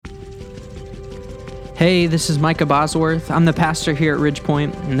Hey, this is Micah Bosworth. I'm the pastor here at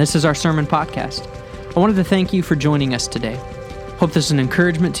Ridgepoint, and this is our sermon podcast. I wanted to thank you for joining us today. Hope this is an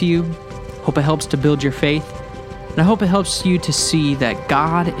encouragement to you. Hope it helps to build your faith. And I hope it helps you to see that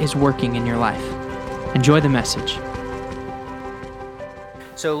God is working in your life. Enjoy the message.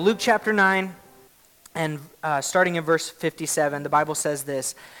 So Luke chapter 9, and starting in verse 57, the Bible says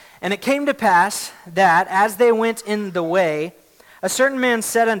this, "And it came to pass that as they went in the way, a certain man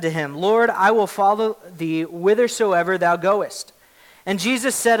said unto him, Lord, I will follow thee whithersoever thou goest. And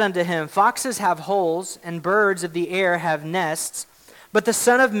Jesus said unto him, Foxes have holes, and birds of the air have nests, but the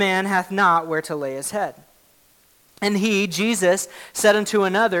Son of Man hath not where to lay his head. And he, Jesus, said unto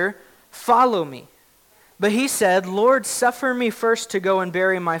another, Follow me. But he said, Lord, suffer me first to go and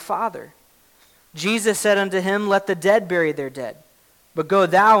bury my father. Jesus said unto him, Let the dead bury their dead, but go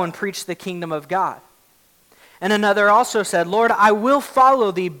thou and preach the kingdom of God. And another also said, Lord, I will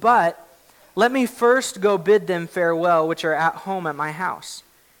follow thee, but let me first go bid them farewell, which are at home at my house.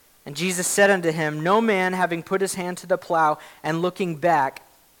 And Jesus said unto him, No man, having put his hand to the plow and looking back,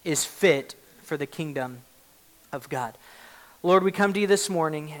 is fit for the kingdom of God." Lord, we come to you this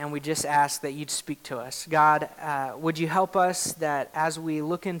morning, and we just ask that you'd speak to us. God, would you help us that as we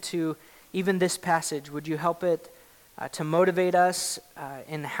look into even this passage, would you help it to motivate us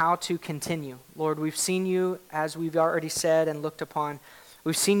in how to continue. Lord, we've seen you, as we've already said and looked upon,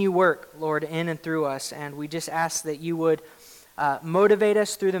 we've seen you work, Lord, in and through us, and we just ask that you would motivate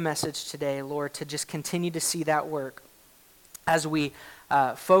us through the message today, Lord, to just continue to see that work as we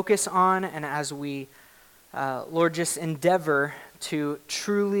focus on and as we, Lord, just endeavor to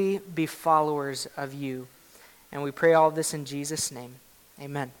truly be followers of you. And we pray all of this in Jesus' name.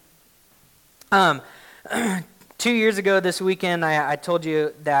 Amen. 2 years ago this weekend, I told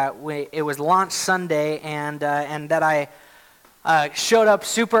you that it was launch Sunday, and that I showed up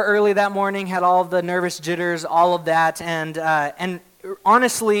super early that morning, had all the nervous jitters, all of that, and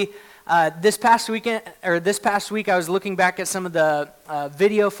honestly, this past week, I was looking back at some of the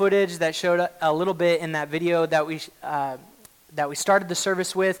video footage that showed a little bit in that video that we started the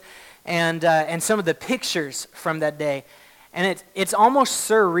service with, and some of the pictures from that day. And it's almost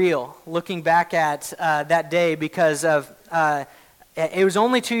surreal looking back at that day because of it was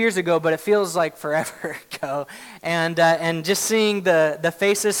only 2 years ago, but it feels like forever ago. And just seeing the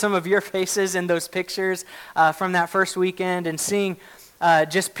faces, some of your faces in those pictures from that first weekend, and seeing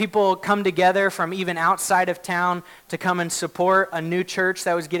just people come together from even outside of town to come and support a new church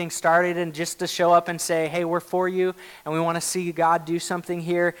that was getting started, and just to show up and say, hey, we're for you, and we want to see God do something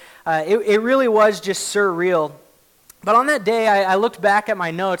here. It really was just surreal. But on that day, I looked back at my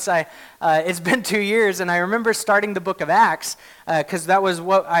notes. It's been 2 years, and I remember starting the book of Acts, because that was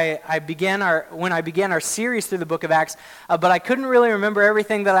what when I began our series through the book of Acts. But I couldn't really remember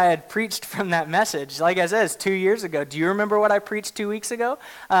everything that I had preached from that message. Like I said, it's 2 years ago. Do you remember what I preached 2 weeks ago?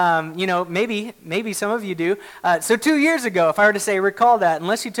 Maybe some of you do. So 2 years ago, if I were to say recall that,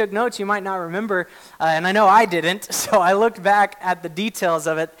 unless you took notes, you might not remember. And I know I didn't. So I looked back at the details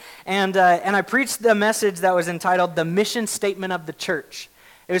of it, and I preached the message that was entitled "The Mission Statement of the Church."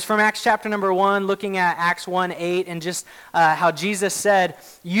 It was from Acts chapter number 1, looking at Acts 1:8, and just how Jesus said,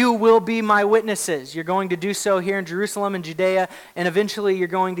 you will be my witnesses. You're going to do so here in Jerusalem and Judea, and eventually you're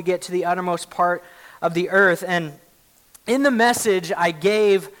going to get to the uttermost part of the earth. And in the message, I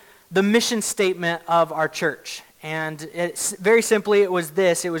gave the mission statement of our church. And it's very simply, it was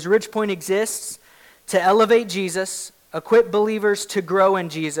this. It was Ridgepoint exists to elevate Jesus, equip believers to grow in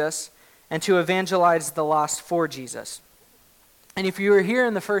Jesus, and to evangelize the lost for Jesus. And if you were here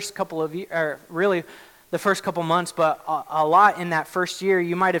in the first couple of years, or really the first couple months, but a lot in that first year,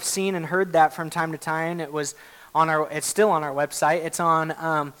 you might have seen and heard that from time to time. It's still on our website. It's on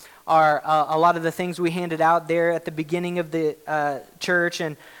a lot of the things we handed out there at the beginning of the church.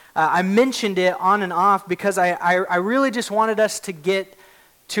 And I mentioned it on and off because I really just wanted us to get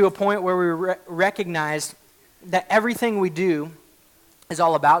to a point where we recognized that everything we do is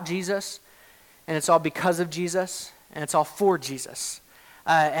all about Jesus, and it's all because of Jesus, and it's all for Jesus.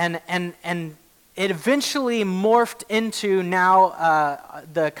 And it eventually morphed into now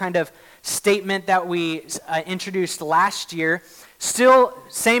the kind of statement that we introduced last year. Still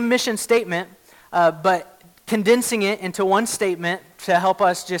same mission statement, but condensing it into one statement to help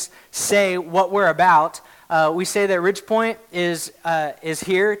us just say what we're about. We say that Ridgepoint is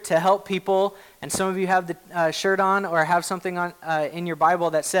here to help people, and some of you have the shirt on or have something on in your Bible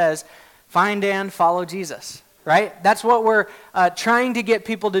that says, find and follow Jesus. right? That's what we're trying to get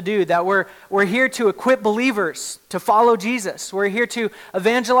people to do, that we're here to equip believers to follow Jesus. We're here to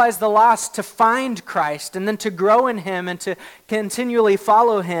evangelize the lost, to find Christ, and then to grow in him and to continually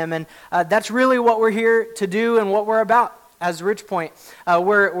follow him. And that's really what we're here to do and what we're about as Ridgepoint.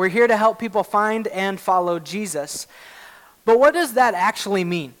 We're here to help people find and follow Jesus. But what does that actually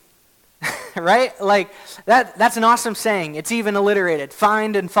mean? Right? Like, that's an awesome saying. It's even alliterated.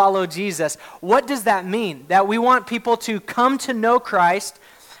 Find and follow Jesus. What does that mean? That we want people to come to know Christ,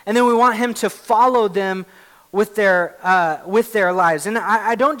 and then we want him to follow them with their lives. And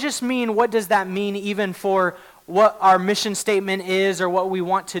I don't just mean what does that mean even for what our mission statement is or what we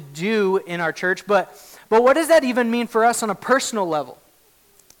want to do in our church, but what does that even mean for us on a personal level?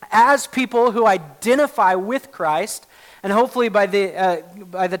 As people who identify with Christ, and hopefully by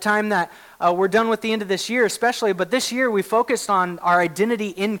the time that we're done with the end of this year especially, but this year we focused on our identity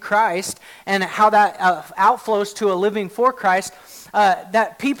in Christ and how that outflows to a living for Christ,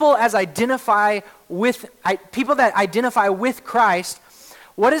 that people that identify with Christ,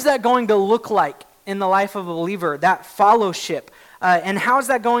 what is that going to look like in the life of a believer, that fellowship? And how is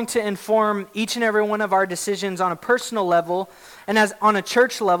that going to inform each and every one of our decisions on a personal level and as on a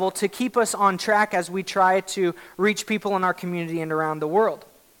church level to keep us on track as we try to reach people in our community and around the world?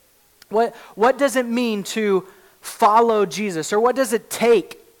 What does it mean to follow Jesus, or what does it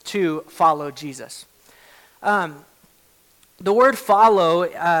take to follow Jesus? The word follow,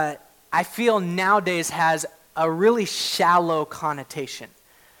 I feel nowadays has a really shallow connotation.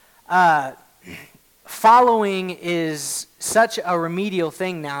 Following is such a remedial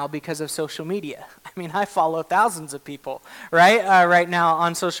thing now because of social media. I mean, I follow thousands of people, right? Right now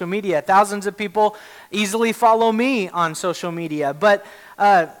on social media. Thousands of people easily follow me on social media. But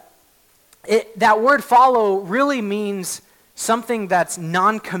that word follow really means something that's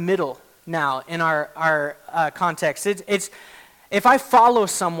non-committal now in our context. It's if I follow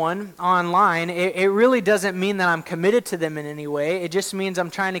someone online, it really doesn't mean that I'm committed to them in any way. It just means I'm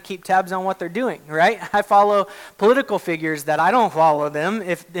trying to keep tabs on what they're doing, right? I follow political figures that I don't follow them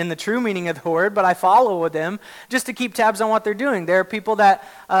if in the true meaning of the word, but I follow them just to keep tabs on what they're doing. There are people that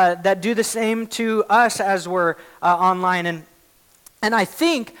do the same to us as we're online. And I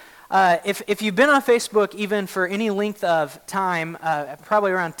think if you've been on Facebook even for any length of time,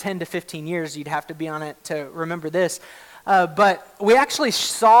 probably around 10 to 15 years, you'd have to be on it to remember this. But we actually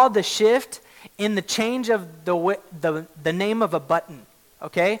saw the shift in the change of the name of a button,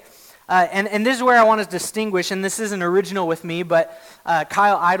 okay? And this is where I want to distinguish, and this isn't original with me, but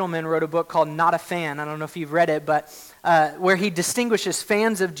Kyle Idleman wrote a book called Not a Fan. I don't know if you've read it, but where he distinguishes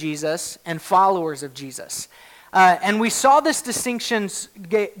fans of Jesus and followers of Jesus. And we saw this distinction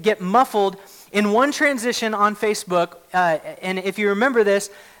get muffled in one transition on Facebook. And if you remember this,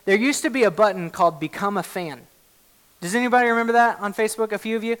 there used to be a button called Become a Fan. Does anybody remember that on Facebook, a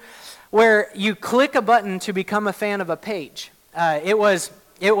few of you? Where you click a button to become a fan of a page. It was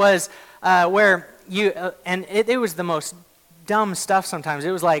where you, and it was the most dumb stuff sometimes.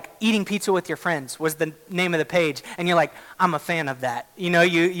 It was like eating pizza with your friends was the name of the page. And you're like, I'm a fan of that. You know,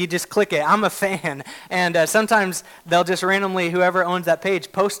 you just click it, I'm a fan. And sometimes they'll just randomly, whoever owns that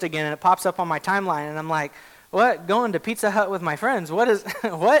page, post again, and it pops up on my timeline. And I'm like, what? Going to Pizza Hut with my friends? What is,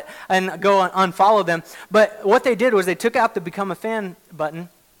 what? And go unfollow them. But what they did was they took out the Become a Fan button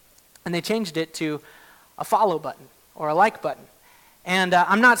and they changed it to a follow button or a like button. And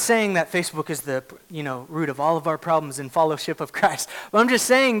I'm not saying that Facebook is the root of all of our problems in fellowship of Christ. But I'm just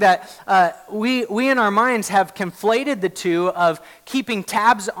saying that we in our minds have conflated the two of keeping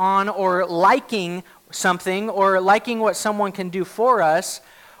tabs on or liking something or liking what someone can do for us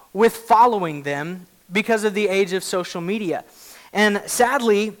with following them, because of the age of social media. And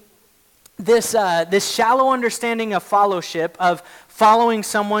sadly, this shallow understanding of fellowship, of following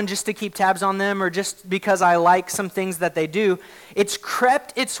someone just to keep tabs on them or just because I like some things that they do, it's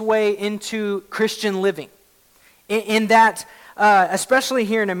crept its way into Christian living. In that, especially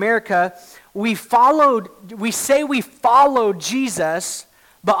here in America, we say we follow Jesus,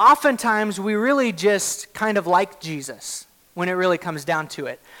 but oftentimes we really just kind of like Jesus when it really comes down to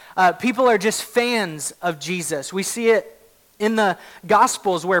it. People are just fans of Jesus. We see it in the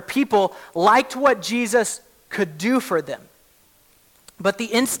Gospels where people liked what Jesus could do for them. But the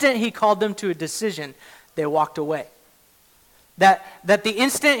instant he called them to a decision, they walked away. That the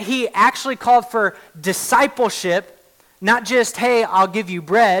instant he actually called for discipleship, not just, hey, I'll give you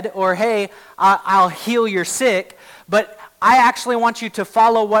bread, or hey, I'll heal your sick, but I actually want you to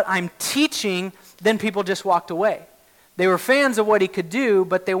follow what I'm teaching, then people just walked away. They were fans of what he could do,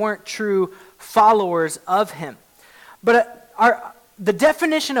 but they weren't true followers of him. But the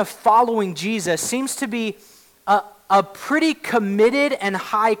definition of following Jesus seems to be a pretty committed and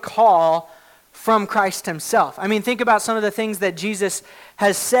high call from Christ himself. I mean, think about some of the things that Jesus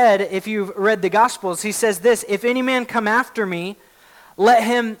has said. If you've read the Gospels, he says this: if any man come after me, let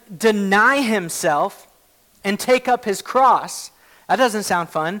him deny himself and take up his cross. That doesn't sound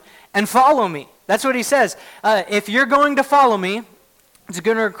fun. And follow me. That's what he says. If you're going to follow me, it's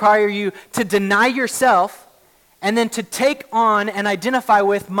going to require you to deny yourself and then to take on and identify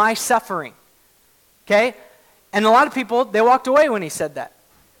with my suffering. Okay? And a lot of people, they walked away when he said that.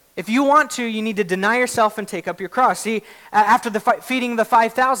 If you want to, you need to deny yourself and take up your cross. See, after the feeding the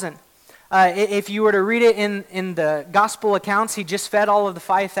 5,000, if you were to read it in the gospel accounts, he just fed all of the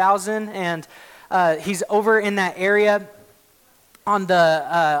 5,000, and he's over in that area on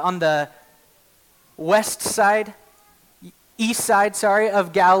the west side, east side,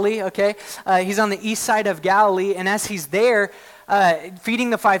 of Galilee, okay? He's on the east side of Galilee, and as he's there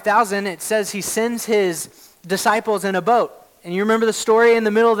feeding the 5,000, it says he sends his disciples in a boat. And you remember the story, in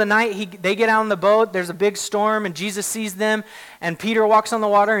the middle of the night, they get out on the boat, there's a big storm, and Jesus sees them, and Peter walks on the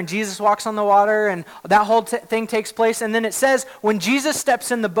water, and Jesus walks on the water, and that whole thing takes place. And then it says, when Jesus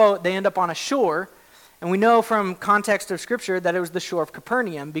steps in the boat, they end up on a shore, and we know from context of Scripture that it was the shore of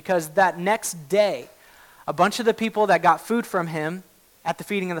Capernaum, because that next day, a bunch of the people that got food from him at the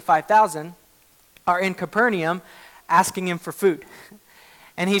feeding of the 5,000 are in Capernaum asking him for food.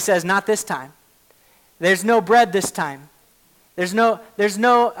 And he says, not this time. There's no bread this time. There's no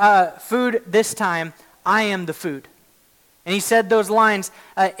food this time. I am the food. And he said those lines,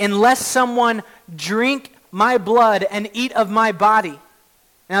 unless someone drink my blood and eat of my body.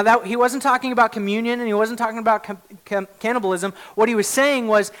 Now, that he wasn't talking about communion, and he wasn't talking about cannibalism. What he was saying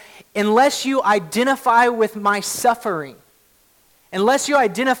was, unless you identify with my suffering, unless you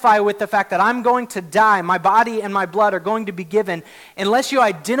identify with the fact that I'm going to die, my body and my blood are going to be given, unless you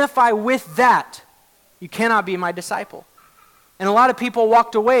identify with that, you cannot be my disciple. And a lot of people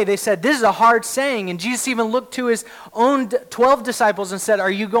walked away. They said, this is a hard saying. And Jesus even looked to his own 12 disciples and said,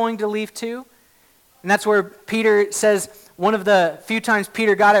 are you going to leave too? And that's where Peter says, one of the few times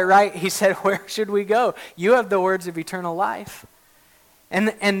Peter got it right, he said, where should we go? You have the words of eternal life.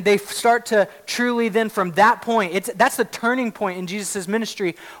 And they start to truly then from that point, that's the turning point in Jesus'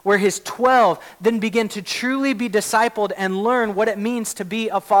 ministry, where his 12 then begin to truly be discipled and learn what it means to be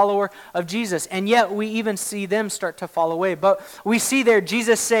a follower of Jesus. And yet we even see them start to fall away. But we see there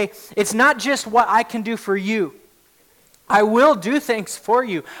Jesus say, it's not just what I can do for you. I will do things for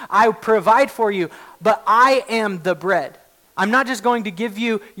you. I provide for you, but I am the bread. I'm not just going to give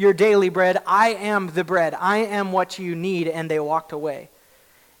you your daily bread. I am the bread. I am what you need. And they walked away.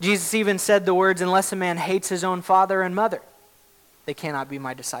 Jesus even said the words, unless a man hates his own father and mother, they cannot be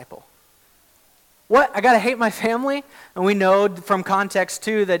my disciple. What? I got to hate my family? And we know from context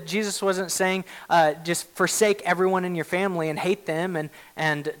too that Jesus wasn't saying just forsake everyone in your family and hate them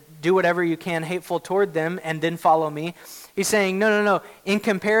and do whatever you can hateful toward them and then follow me. He's saying, no. In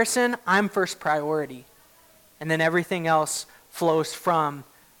comparison, I'm first priority. And then everything else flows from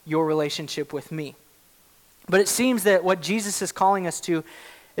your relationship with me. But it seems that what Jesus is calling us to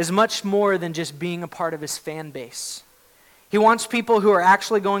is much more than just being a part of his fan base. He wants people who are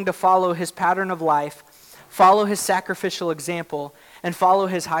actually going to follow his pattern of life, follow his sacrificial example, and follow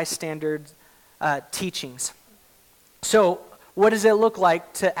his high standard teachings. So, what does it look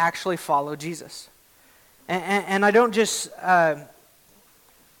like to actually follow Jesus? And I don't just ask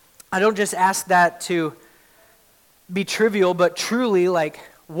that to be trivial, but truly, like,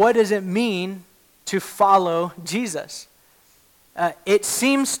 what does it mean to follow Jesus? It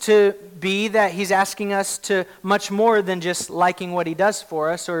seems to be that he's asking us to much more than just liking what he does for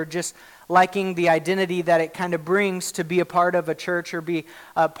us or just liking the identity that it kind of brings to be a part of a church or be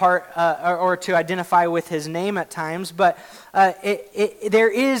a part or to identify with his name at times. But there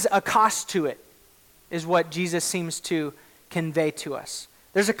is a cost to it, is what Jesus seems to convey to us.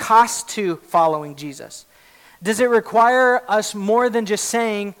 There's a cost to following Jesus. Does it require us more than just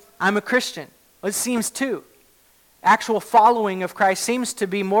saying, I'm a Christian? Well, it seems to. Actual following of Christ seems to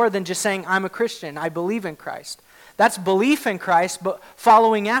be more than just saying, I'm a Christian, I believe in Christ. That's belief in Christ, but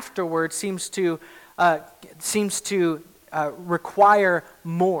following afterwards seems to require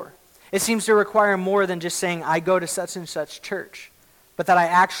more. It seems to require more than just saying, I go to such and such church, but that I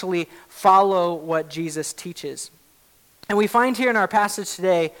actually follow what Jesus teaches. And we find here in our passage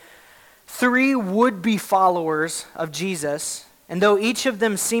today 3 would-be followers of Jesus. And though each of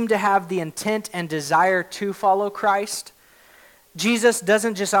them seem to have the intent and desire to follow Christ, Jesus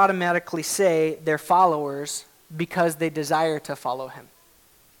doesn't just automatically say they're followers because they desire to follow him.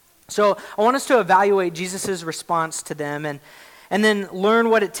 So I want us to evaluate Jesus' response to them. And and then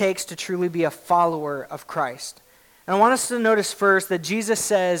learn what it takes to truly be a follower of Christ. And I want us to notice first that Jesus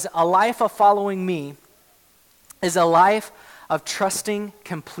says, a life of following me is a life of trusting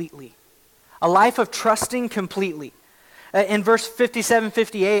completely. A life of trusting completely. In verse 57,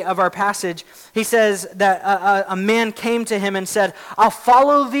 58 of our passage, he says that a man came to him and said, I'll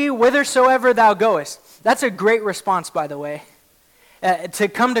follow thee whithersoever thou goest. That's a great response, by the way. To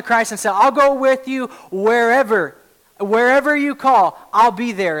come to Christ and say, I'll go with you wherever you call, I'll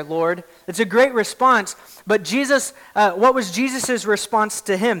be there, Lord. It's a great response. But Jesus, what was Jesus' response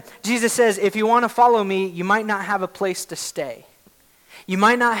to him? Jesus says, if you want to follow me, you might not have a place to stay. You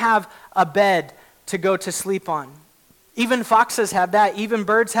might not have a bed to go to sleep on. Even foxes have that. Even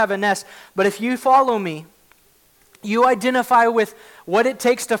birds have a nest. But if you follow me, you identify with what it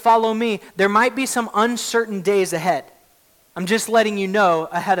takes to follow me, there might be some uncertain days ahead. I'm just letting you know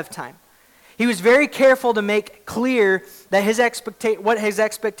ahead of time. He was very careful to make clear that what his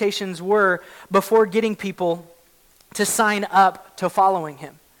expectations were before getting people to sign up to following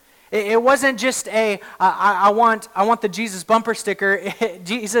him. It wasn't just I want the Jesus bumper sticker.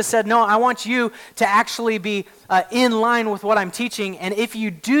 Jesus said, no, I want you to actually be in line with what I'm teaching, and if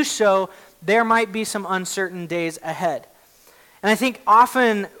you do so, there might be some uncertain days ahead. And I think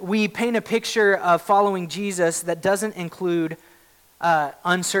often we paint a picture of following Jesus that doesn't include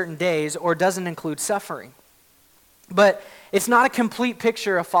uncertain days or doesn't include suffering. But it's not a complete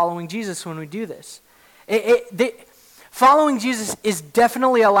picture of following Jesus when we do this. Following Jesus is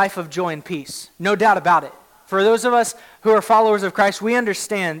definitely a life of joy and peace, no doubt about it. For those of us who are followers of Christ, we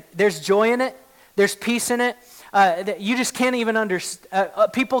understand there's joy in it, there's peace in it. You just can't even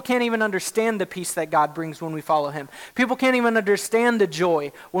people can't even understand the peace that God brings when we follow him. People can't even understand the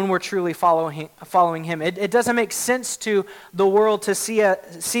joy when we're truly following him. It doesn't make sense to the world to see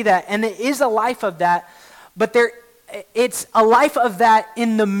that, and it is a life of that, but it's a life of that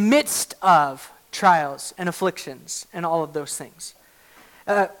in the midst of trials and afflictions and all of those things.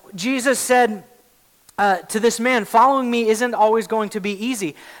 Jesus said to this man, following me isn't always going to be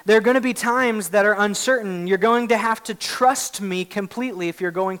easy. There are going to be times that are uncertain. You're going to have to trust me completely if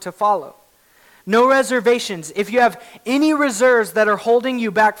you're going to follow. No reservations. If you have any reserves that are holding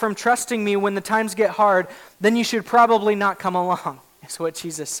you back from trusting me when the times get hard, then you should probably not come along, is what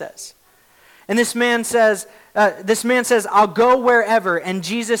Jesus says. And this man says, I'll go wherever. And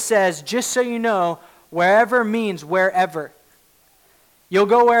Jesus says, just so you know, wherever means wherever. You'll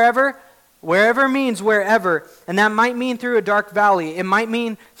go wherever? Wherever means wherever. And that might mean through a dark valley. It might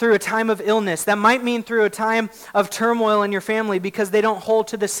mean through a time of illness. That might mean through a time of turmoil in your family because they don't hold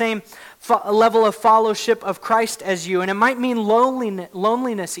to the same level of fellowship of Christ as you. And it might mean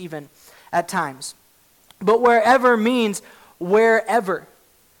loneliness even at times. But wherever means wherever.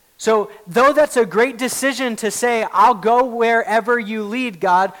 So, though that's a great decision to say, I'll go wherever you lead,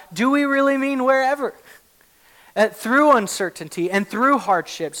 God, do we really mean wherever? Through uncertainty and through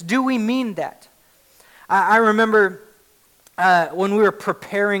hardships, do we mean that? I remember when we were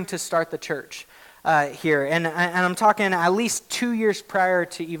preparing to start the church here, and I'm talking at least 2 years prior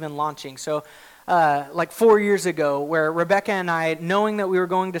to even launching. So, like 4 years ago, where Rebecca and I, knowing that we were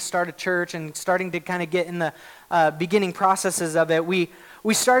going to start a church and starting to kind of get in the beginning processes of it,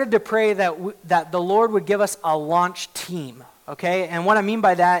 we started to pray that the Lord would give us a launch team, okay? And what I mean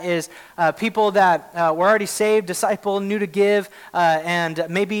by that is people that were already saved, discipled, new to give, and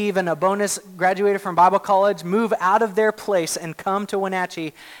maybe even a bonus, graduated from Bible college, move out of their place and come to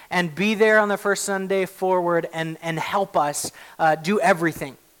Wenatchee and be there on the first Sunday forward and help us do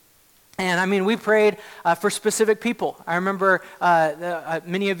everything. And I mean, we prayed for specific people. I remember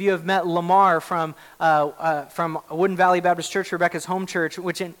many of you have met Lamar from Woodin Valley Baptist Church, Rebecca's home church,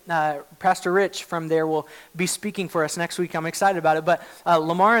 which Pastor Rich from there will be speaking for us next week. I'm excited about it. But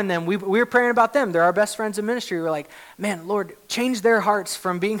Lamar and them, we were praying about them. They're our best friends in ministry. We were like, man, Lord, change their hearts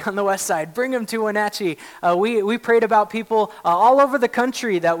from being on the west side. Bring them to Wenatchee. We prayed about people all over the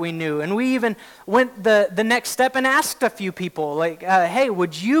country that we knew. And we even went the next step and asked a few people, like, hey,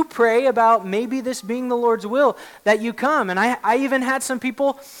 would you pray about maybe this being the Lord's will that you come? And I even had some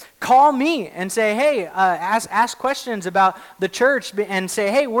people call me and say, hey, ask questions about the church and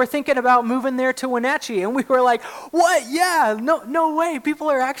say, hey, we're thinking about moving there to Wenatchee. And we were like, what? Yeah, no way. People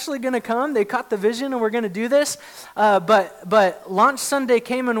are actually going to come. They caught the vision and we're going to do this. But launch Sunday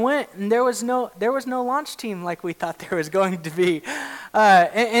came and went, and there was no launch team like we thought there was going to be.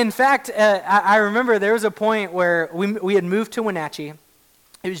 In fact, I remember there was a point where we had moved to Wenatchee.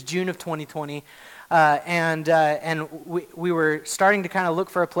 It was June of 2020, and we were starting to kind of look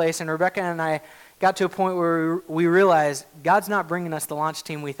for a place, and Rebecca and I, got to a point where we realized God's not bringing us the launch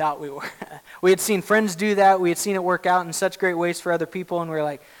team we thought we were. We had seen friends do that. We had seen it work out in such great ways for other people, and we were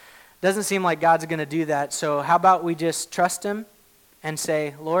like, doesn't seem like God's going to do that. So how about we just trust him and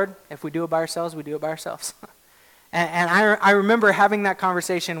say, Lord, if we do it by ourselves, we do it by ourselves. and I remember having that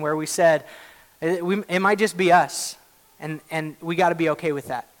conversation where we said, it might just be us, and we got to be okay with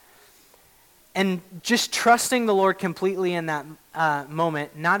that. And just trusting the Lord completely in that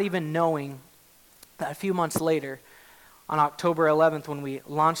moment, not even knowing that a few months later, on October 11th, when we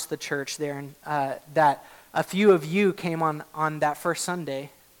launched the church there, and that a few of you came on that first Sunday,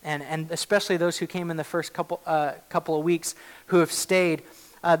 and especially those who came in the first couple of weeks who have stayed,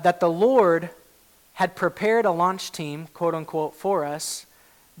 that the Lord had prepared a launch team, quote unquote, for us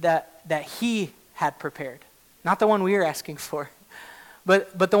that he had prepared. Not the one we were asking for,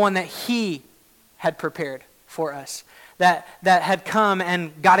 but the one that he had prepared for us. That had come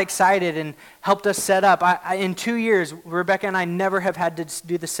and got excited and helped us set up. In 2 years, Rebecca and I never have had to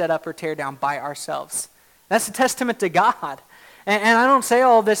do the setup or tear down by ourselves. That's a testament to God. And I don't say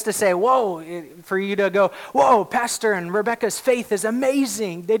all of this to say, whoa, for you to go, whoa, Pastor and Rebecca's faith is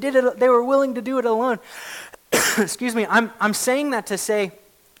amazing. They did it. They were willing to do it alone. Excuse me. I'm saying that to say,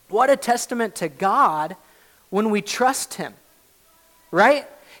 what a testament to God when we trust him, right?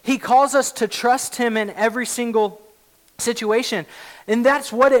 He calls us to trust him in every single situation. And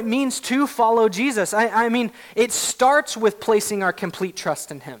that's what it means to follow Jesus. I mean, it starts with placing our complete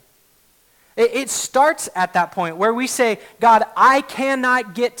trust in him. It starts at that point where we say, God, I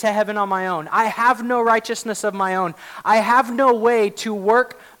cannot get to heaven on my own. I have no righteousness of my own. I have no way to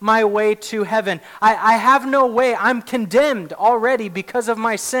work my way to heaven. I have no way. I'm condemned already because of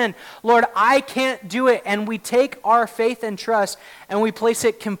my sin. Lord, I can't do it. And we take our faith and trust and we place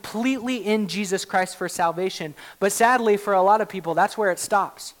it completely in Jesus Christ for salvation. But sadly, for a lot of people, that's where it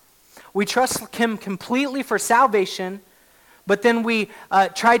stops. We trust him completely for salvation, but then we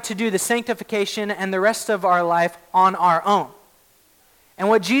try to do the sanctification and the rest of our life on our own. And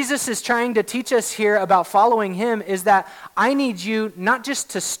what Jesus is trying to teach us here about following him is that I need you not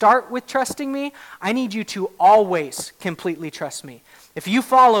just to start with trusting me, I need you to always completely trust me. If you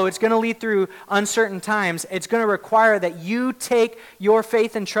follow, it's going to lead through uncertain times. It's going to require that you take your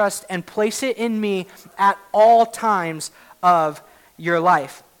faith and trust and place it in me at all times of your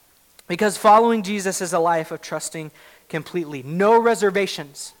life. Because following Jesus is a life of trusting completely. No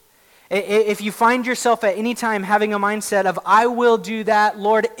reservations. If you find yourself at any time having a mindset of, I will do that,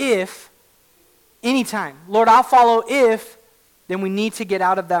 Lord, if, anytime, Lord, I'll follow if, then we need to get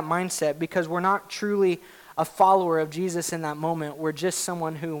out of that mindset because we're not truly a follower of Jesus in that moment. We're just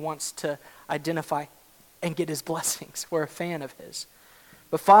someone who wants to identify and get his blessings. We're a fan of his.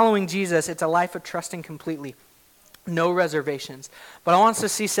 But following Jesus, it's a life of trusting completely. No reservations. But I want us to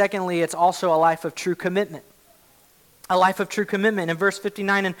see, secondly, it's also a life of true commitment. A life of true commitment. In verse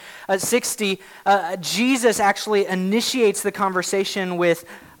 59 and 60, Jesus actually initiates the conversation with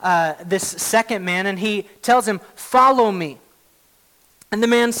this second man, and he tells him, follow me. And the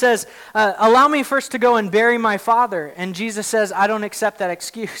man says, allow me first to go and bury my father. And Jesus says, I don't accept that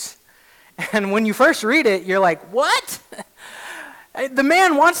excuse. And when you first read it, you're like, what? The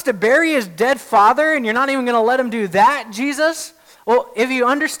man wants to bury his dead father, and you're not even going to let him do that, Jesus? Well, if you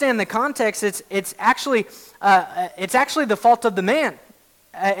understand the context, it's actually the fault of the man.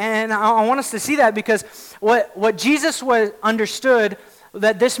 And I want us to see that because what Jesus understood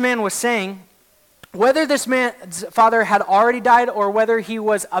that this man was saying, whether this man's father had already died or whether he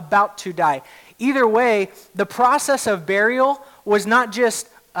was about to die, either way, the process of burial was not just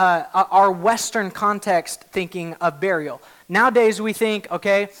our Western context thinking of burial. Nowadays we think,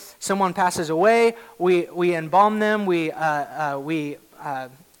 okay, someone passes away, we embalm them, we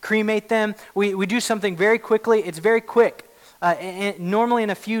cremate them, we do something very quickly. It's very quick. Normally in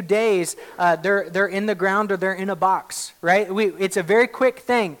a few days, they're in the ground or they're in a box, right? It's a very quick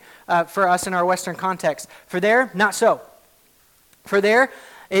thing for us in our Western context. For there, not so. For there,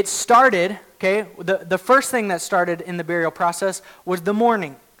 it started, okay, the first thing that started in the burial process was the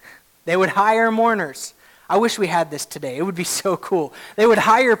mourning. They would hire mourners. I wish we had this today. It would be so cool. They would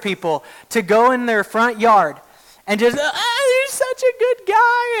hire people to go in their front yard and just, you're such a good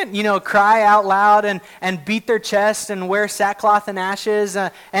guy, and, cry out loud and beat their chest and wear sackcloth and ashes.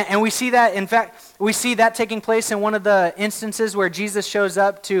 And we see that, in fact, we see that taking place in one of the instances where Jesus shows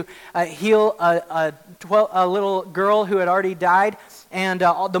up to heal a little girl who had already died. And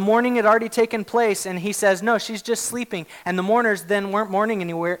the mourning had already taken place, and he says, no, she's just sleeping. And the mourners then weren't mourning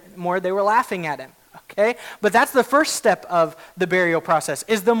anymore. They were laughing at him. Okay? But that's the first step of the burial process,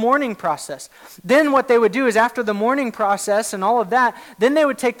 is the mourning process. Then what they would do is after the mourning process and all of that, then they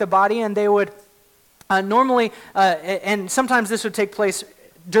would take the body and they would Normally, and sometimes this would take place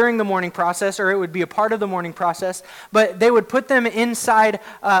during the mourning process, or it would be a part of the mourning process, but they would put them inside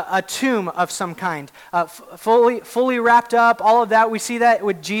a tomb of some kind, fully wrapped up, all of that. We see that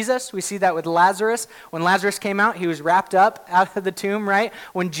with Jesus. We see that with Lazarus. When Lazarus came out, he was wrapped up out of the tomb, right?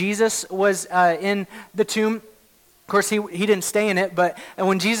 When Jesus was in the tomb, of course, he didn't stay in it, but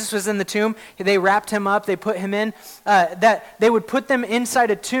when Jesus was in the tomb, they wrapped him up, they put him in, that they would put them inside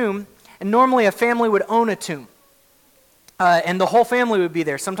a tomb, and normally a family would own a tomb. And the whole family would be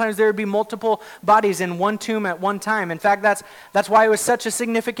there. Sometimes there would be multiple bodies in one tomb at one time. In fact, that's why it was such a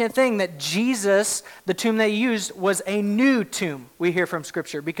significant thing that Jesus, the tomb they used, was a new tomb, we hear from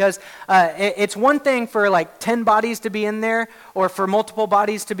Scripture. Because it's one thing for like 10 bodies to be in there, or for multiple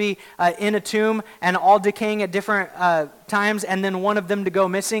bodies to be in a tomb and all decaying at different times, and then one of them to go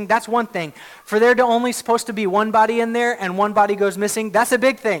missing. That's one thing. For there to only supposed to be one body in there and one body goes missing, that's a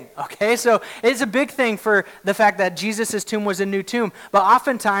big thing, okay? So it's a big thing for the fact that Jesus' tomb was a new tomb. But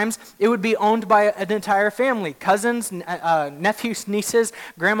oftentimes, it would be owned by an entire family. Cousins, nephews, nieces,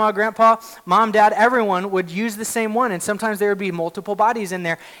 grandma, grandpa, mom, dad, everyone would use the same one. And sometimes there would be multiple bodies in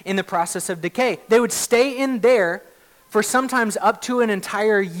there in the process of decay. They would stay in there for sometimes up to an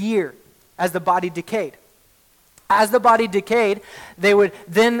entire year as the body decayed. As the body decayed, they would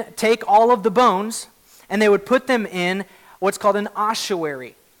then take all of the bones and they would put them in what's called an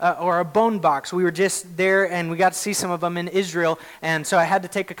ossuary, or a bone box. We were just there and we got to see some of them in Israel, and so I had to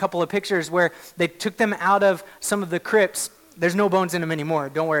take a couple of pictures where they took them out of some of the crypts. There's no bones in them anymore,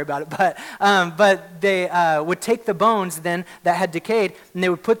 don't worry about it, but they would take the bones then that had decayed and they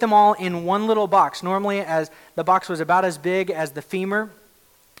would put them all in one little box. Normally, as the box was about as big as the femur,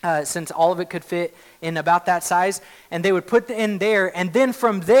 since all of it could fit in about that size, and they would put it in there, and then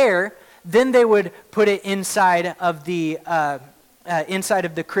from there, then they would put it inside of the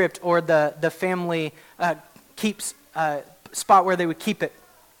crypt, or the family keeps spot where they would keep it.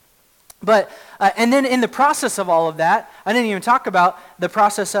 But and then in the process of all of that, I didn't even talk about the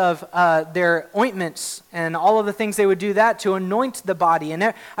process of their ointments and all of the things they would do that to anoint the body.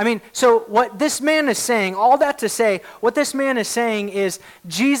 And so what this man is saying, all that to say, what this man is saying is,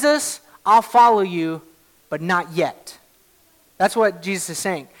 Jesus, I'll follow you, but not yet. That's what Jesus is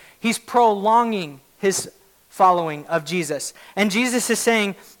saying. He's prolonging his following of Jesus. And Jesus is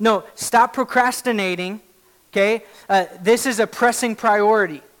saying, no, stop procrastinating, okay? This is a pressing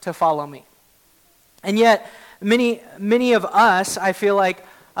priority to follow me. And yet, many of us, I feel like,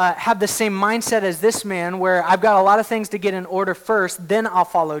 have the same mindset as this man, where I've got a lot of things to get in order first, then I'll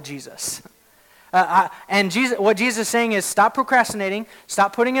follow Jesus. And what Jesus is saying is, stop procrastinating,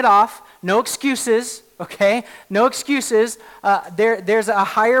 stop putting it off, no excuses, okay? No excuses. There's a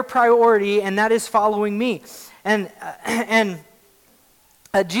higher priority, and that is following me. And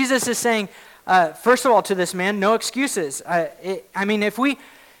Jesus is saying, first of all, to this man, no excuses.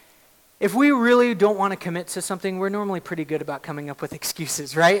 If we really don't want to commit to something, we're normally pretty good about coming up with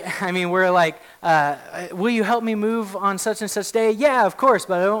excuses, right? I mean, we're like, will you help me move on such and such day? Yeah, of course,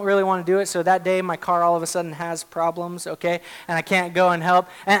 but I don't really want to do it. So that day, my car all of a sudden has problems, okay? And I can't go and help.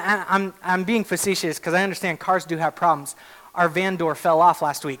 And I'm being facetious because I understand cars do have problems. Our van door fell off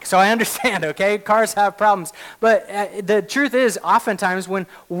last week, so I understand, okay? Cars have problems. But the truth is, oftentimes when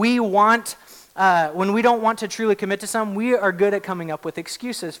we don't want to truly commit to something, we are good at coming up with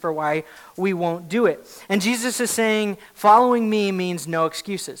excuses for why we won't do it. And Jesus is saying, following me means no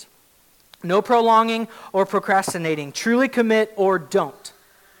excuses. No prolonging or procrastinating. Truly commit or don't.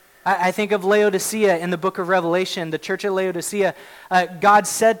 I think of Laodicea in the book of Revelation, the church at Laodicea. God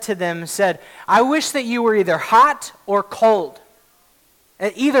said to them, I wish that you were either hot or cold.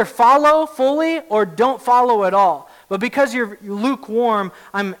 Either follow fully or don't follow at all. But because you're lukewarm,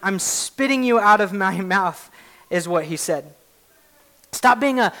 I'm spitting you out of my mouth, is what he said. Stop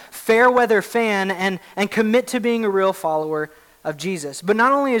being a fair weather fan and commit to being a real follower of Jesus. But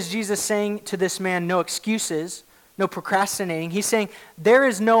not only is Jesus saying to this man, no excuses, no procrastinating, he's saying there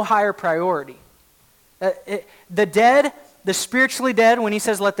is no higher priority. The dead, the spiritually dead, when he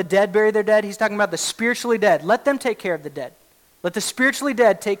says let the dead bury their dead, he's talking about the spiritually dead. Let them take care of the dead. Let the spiritually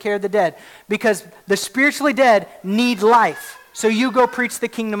dead take care of the dead, because the spiritually dead need life. So you go preach the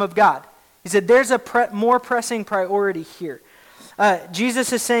kingdom of God. He said there's a more pressing priority here.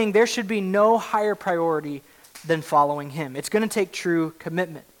 Jesus is saying there should be no higher priority than following him. It's going to take true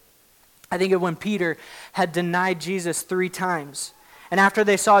commitment. I think of when Peter had denied Jesus 3 times. And after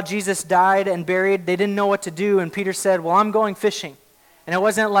they saw Jesus died and buried, they didn't know what to do. And Peter said, well, I'm going fishing. And it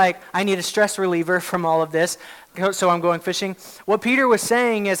wasn't like, I need a stress reliever from all of this, so I'm going fishing. What Peter was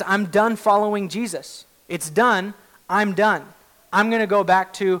saying is, I'm done following Jesus. It's done. I'm done. I'm going to go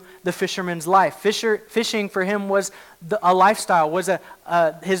back to the fisherman's life. Fishing for him was a lifestyle, was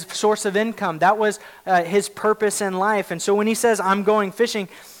his source of income. That was his purpose in life. And so when he says, I'm going fishing,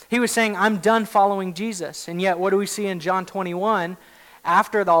 he was saying, I'm done following Jesus. And yet, what do we see in John 21?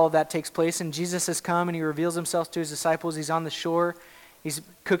 After all of that takes place, and Jesus has come and he reveals himself to his disciples. He's on the shore. He's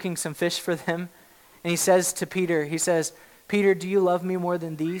cooking some fish for them. And he says to Peter, Peter, do you love me more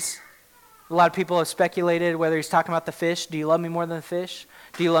than these? A lot of people have speculated whether he's talking about the fish. Do you love me more than the fish?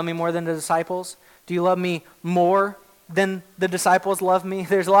 Do you love me more than the disciples? Do you love me more than the disciples love me?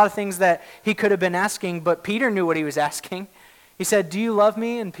 There's a lot of things that he could have been asking, but Peter knew what he was asking. He said, do you love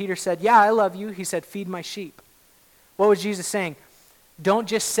me? And Peter said, yeah, I love you. He said, feed my sheep. What was Jesus saying? Don't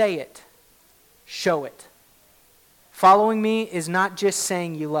just say it, show it. Following me is not just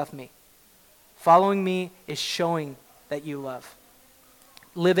saying you love me. Following me is showing that you love.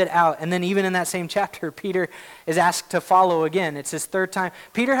 Live it out. And then even in that same chapter, Peter is asked to follow again. It's his third time.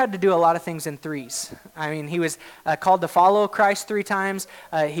 Peter had to do a lot of things in threes. I mean, he was called to follow Christ 3 times.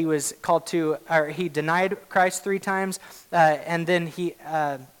 He was called to, or he denied Christ 3 times. And then he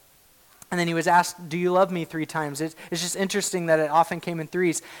was asked, do you love me 3 times? It's just interesting that it often came in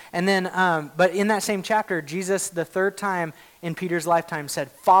threes. And then, but in that same chapter, Jesus, the third time in Peter's lifetime, said,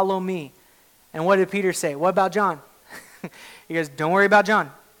 follow me. And what did Peter say? What about John? He goes, don't worry about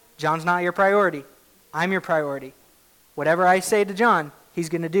John. John's not your priority. I'm your priority. Whatever I say to John, he's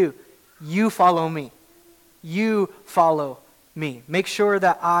going to do. You follow me. You follow me. Make sure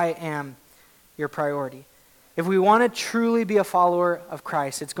that I am your priority. If we want to truly be a follower of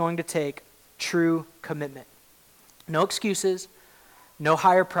Christ, it's going to take true commitment. No excuses, no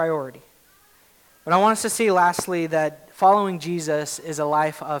higher priority. But I want us to see lastly that following Jesus is a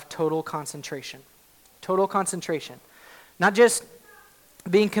life of total concentration. Total concentration. Not just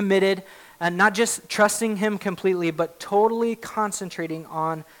being committed, and not just trusting him completely, but totally concentrating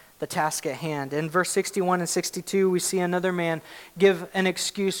on the task at hand. In verse 61 and 62, we see another man give an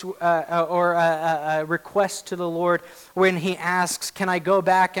excuse or a request to the Lord when he asks, can I go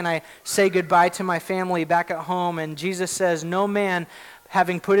back and I say goodbye to my family back at home? And Jesus says, no man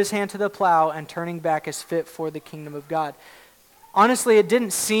having put his hand to the plow and turning back is fit for the kingdom of God. Honestly, it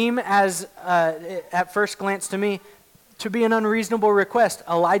didn't seem as, at first glance to me, to be an unreasonable request.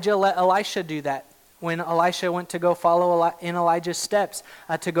 Elijah let Elisha do that. When Elisha went to go follow in Elijah's steps,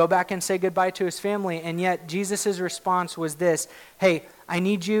 to go back and say goodbye to his family. And yet Jesus' response was this: hey, I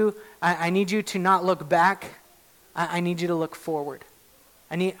need you to not look back. I need you to look forward.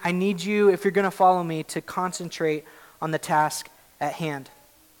 I need you, if you're going to follow me, to concentrate on the task at hand.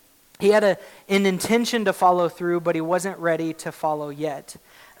 He had an intention to follow through, but he wasn't ready to follow yet.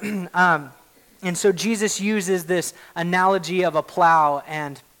 And so Jesus uses this analogy of a plow,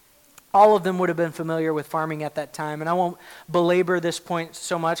 and all of them would have been familiar with farming at that time. And I won't belabor this point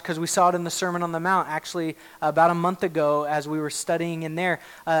so much because we saw it in the Sermon on the Mount actually about a month ago as we were studying in there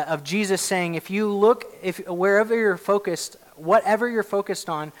of Jesus saying, if wherever you're focused, whatever you're focused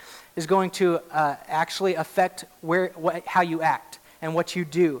on is going to actually affect how you act and what you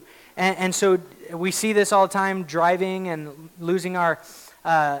do. And so we see this all the time, driving and losing our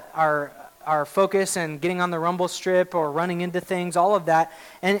focus and getting on the rumble strip or running into things, all of that.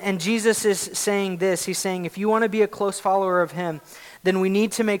 And Jesus is saying this. He's saying, if you want to be a close follower of him, then we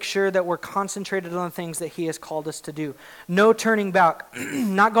need to make sure that we're concentrated on the things that he has called us to do. No turning back,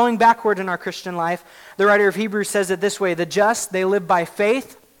 not going backward in our Christian life. The writer of Hebrews says it this way: the just, they live by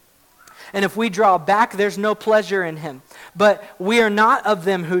faith. And if we draw back, there's no pleasure in him. But we are not of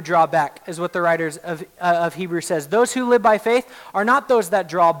them who draw back, is what the writers of Hebrews says. Those who live by faith are not those that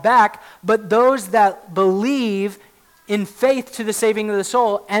draw back, but those that believe in faith to the saving of the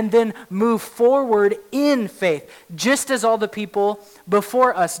soul and then move forward in faith, just as all the people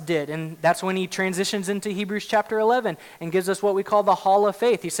before us did. And that's when he transitions into Hebrews chapter 11 and gives us what we call the hall of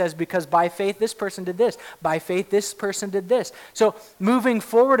faith. He says, because by faith this person did this, by faith this person did this. So moving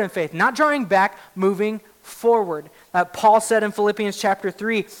forward in faith, not drawing back, moving forward. Paul said in Philippians chapter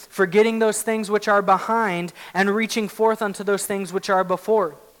 3, forgetting those things which are behind and reaching forth unto those things which are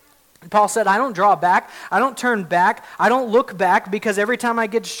before. Paul said, I don't draw back, I don't turn back, I don't look back, because every time I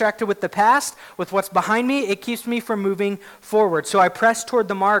get distracted with the past, with what's behind me, it keeps me from moving forward. So I press toward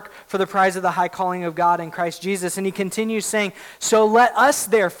the mark for the prize of the high calling of God in Christ Jesus. And he continues saying, so let us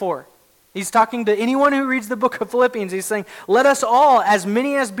therefore, he's talking to anyone who reads the book of Philippians, he's saying, let us all, as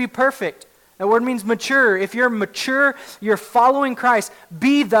many as be perfect. That word means mature. If you're mature, you're following Christ,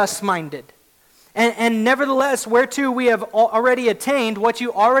 be thus minded. And nevertheless, whereto we have already attained, what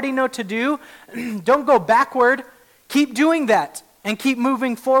you already know to do, don't go backward. Keep doing that. And keep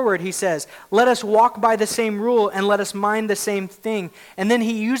moving forward, he says. Let us walk by the same rule and let us mind the same thing. And then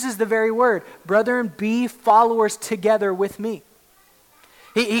he uses the very word, brethren, be followers together with me.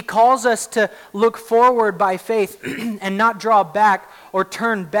 He calls us to look forward by faith and not draw back or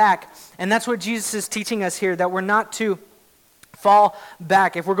turn back. And that's what Jesus is teaching us here, that we're not to fall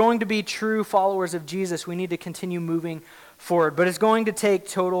back. If we're going to be true followers of Jesus, we need to continue moving forward. But it's going to take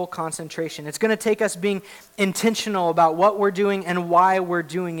total concentration. It's going to take us being intentional about what we're doing and why we're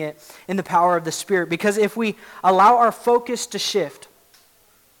doing it in the power of the Spirit. Because if we allow our focus to shift,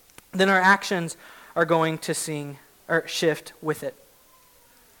 then our actions are going to shift with it.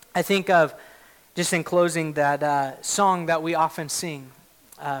 I think of, just in closing, that song that we often sing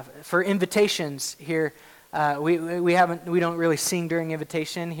for invitations here. We don't really sing during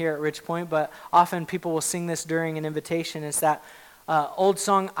invitation here at Ridge Point, but often people will sing this during an invitation. It's that old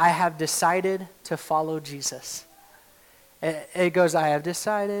song, I have decided to follow Jesus. It goes, I have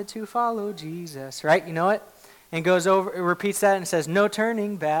decided to follow Jesus, right? You know it? And goes over, it repeats that and says, no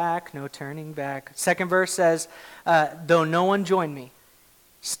turning back, no turning back. Second verse says, though no one join me,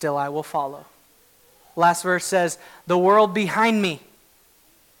 still I will follow. Last verse says, the world behind me,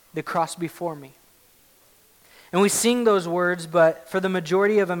 the cross before me. And we sing those words, but for the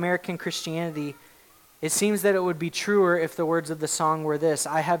majority of American Christianity, it seems that it would be truer if the words of the song were this: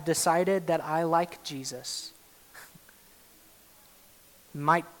 I have decided that I like Jesus.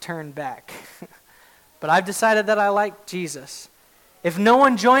 Might turn back. But I've decided that I like Jesus. If no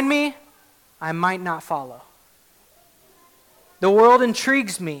one joined me, I might not follow. The world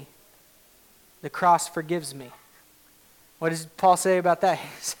intrigues me. The cross forgives me. What does Paul say about that? He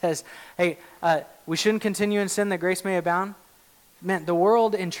says, hey, we shouldn't continue in sin that grace may abound. Man, the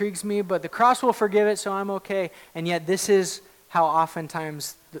world intrigues me, but the cross will forgive it, so I'm okay. And yet this is how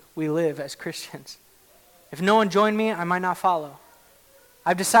oftentimes we live as Christians. If no one joined me, I might not follow.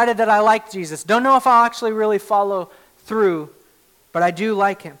 I've decided that I like Jesus. Don't know if I'll actually really follow through, but I do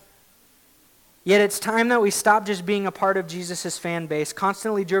like him. Yet it's time that we stop just being a part of Jesus' fan base,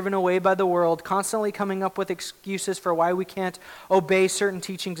 constantly driven away by the world, constantly coming up with excuses for why we can't obey certain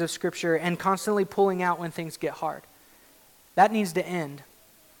teachings of Scripture, and constantly pulling out when things get hard. That needs to end,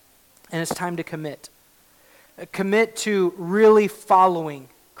 and it's time to commit. Commit to really following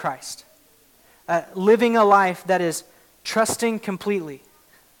Christ. Living a life that is trusting completely,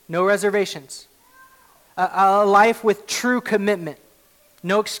 no reservations. A life with true commitment,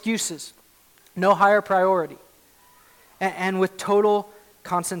 no excuses. No higher priority, and with total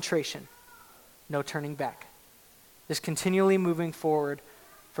concentration, no turning back. Just continually moving forward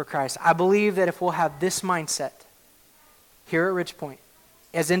for Christ. I believe that if we'll have this mindset here at Ridge Point,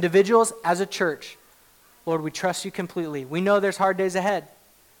 as individuals, as a church, Lord, we trust you completely. We know there's hard days ahead.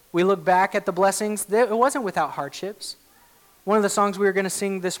 We look back at the blessings. It wasn't without hardships. One of the songs we were going to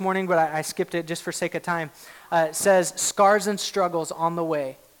sing this morning, but I skipped it just for sake of time, says, scars and struggles on the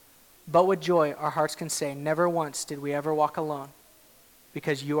way. But with joy, our hearts can say, never once did we ever walk alone,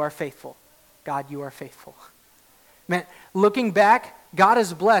 because you are faithful. God, you are faithful. Man, looking back, God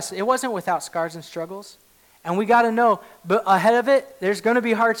is blessed. It wasn't without scars and struggles. And we got to know, but ahead of it, there's going to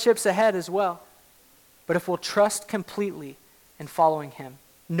be hardships ahead as well. But if we'll trust completely in following him,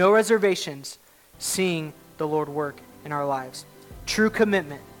 no reservations, seeing the Lord work in our lives. True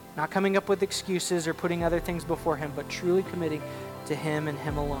commitment, not coming up with excuses or putting other things before him, but truly committing to him and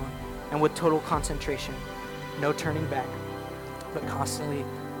him alone. And with total concentration, no turning back, but constantly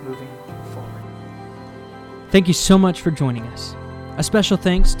moving forward. Thank you so much for joining us. A special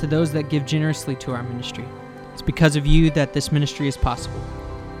thanks to those that give generously to our ministry. It's because of you that this ministry is possible.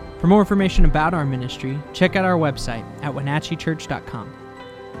 For more information about our ministry, check out our website at wenatcheechurch.com.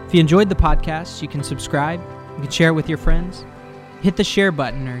 If you enjoyed the podcast, you can subscribe, you can share it with your friends, hit the share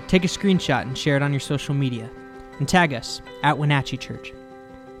button or take a screenshot and share it on your social media, and tag us at Wenatchee Church.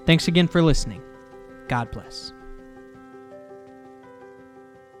 Thanks again for listening. God bless.